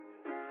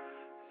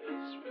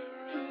I've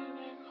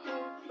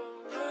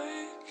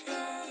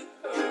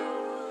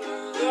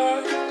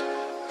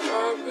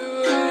been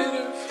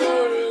waiting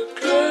for a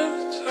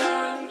good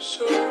time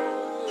so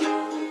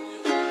long.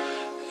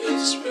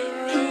 It's been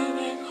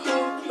raining,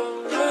 hope I'm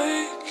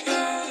making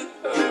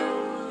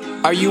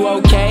out. Are you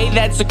okay?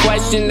 That's a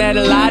question that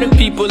a lot of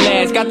people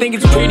ask. I think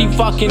it's pretty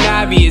fucking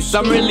obvious.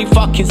 I'm really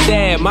fucking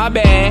sad, my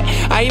bad.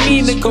 I ain't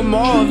mean to come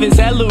off, it's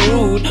hella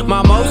rude.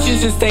 My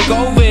emotions just take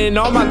over and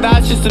all my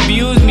thoughts just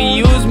abuse me,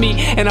 use me.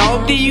 And I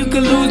hope that you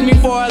can lose me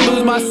before I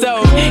lose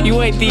myself.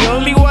 You ain't the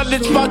only one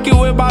that's fucking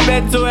with my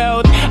mental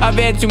health. I've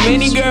had too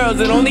many girls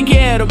that only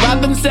cared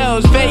about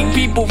themselves. Fake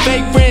people,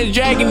 fake friends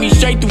dragging me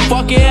straight through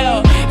fucking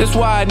hell. That's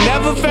why I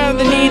never found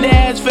the need to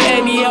ask for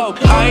any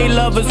help. I ain't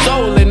love a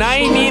soul and I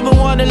ain't even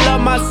wanna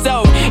love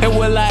myself. And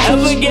will I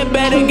ever get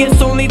better?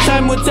 Guess only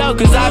time will tell.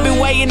 Cause I've been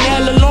waiting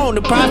hell alone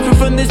to prosper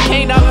from this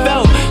pain I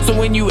felt. So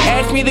when you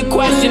ask me the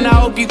question, I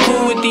hope you're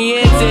cool with the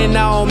answer. And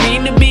I don't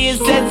mean to be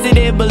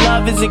insensitive, but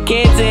love is a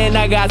cancer. And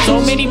I got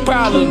so many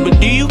problems, but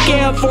do you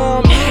care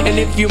for them? And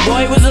if your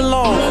boy was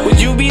alone,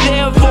 would you be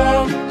there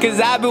for him? Cause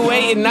I've been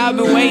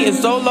waiting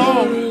so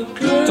long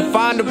to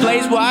find a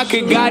place where I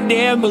could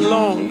goddamn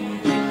belong.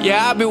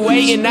 Yeah, I've been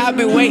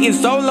waiting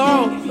so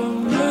long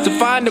to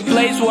find a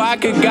place where I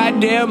could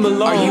goddamn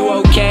belong. Are you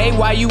okay?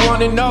 Why you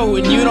wanna know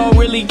and you don't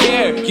really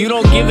care? You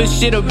don't give a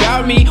shit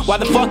about me, why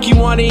the fuck you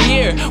wanna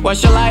hear? Why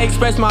shall I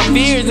express my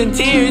fears and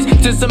tears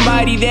to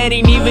somebody that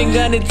ain't even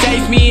gonna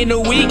taste me in a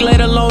week,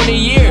 let alone a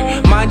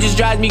year? Mine just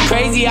drives me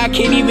crazy, I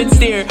can't even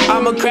steer.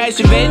 I'ma crash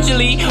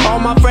eventually, all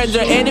my friends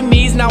are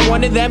enemies. Not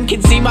one of them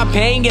can see my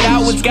pain, get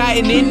out what's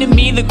gotten into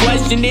me. The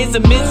question is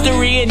a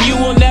mystery and you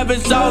will never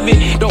solve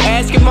it. Don't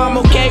ask if I'm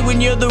okay when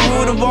you're the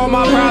root of all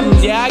my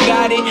problems. Yeah, I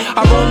got it,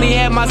 I've only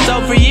had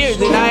myself for years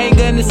and I ain't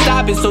gonna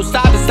stop it. So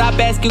stop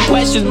asking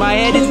questions. My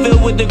head is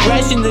filled with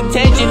aggression,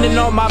 attention, and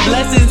all my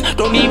blessings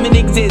don't even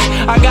exist.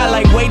 I got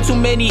like way too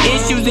many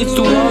issues, it's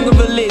too long of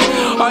a list.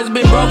 Heart's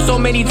been broke so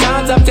many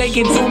times, I've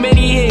taken too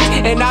many hits.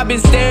 And I've been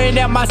staring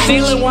at my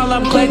ceiling while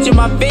I'm clenching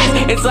my fist.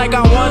 It's like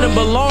I wanna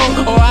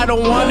belong or I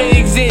don't wanna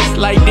exist.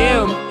 Like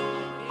damn,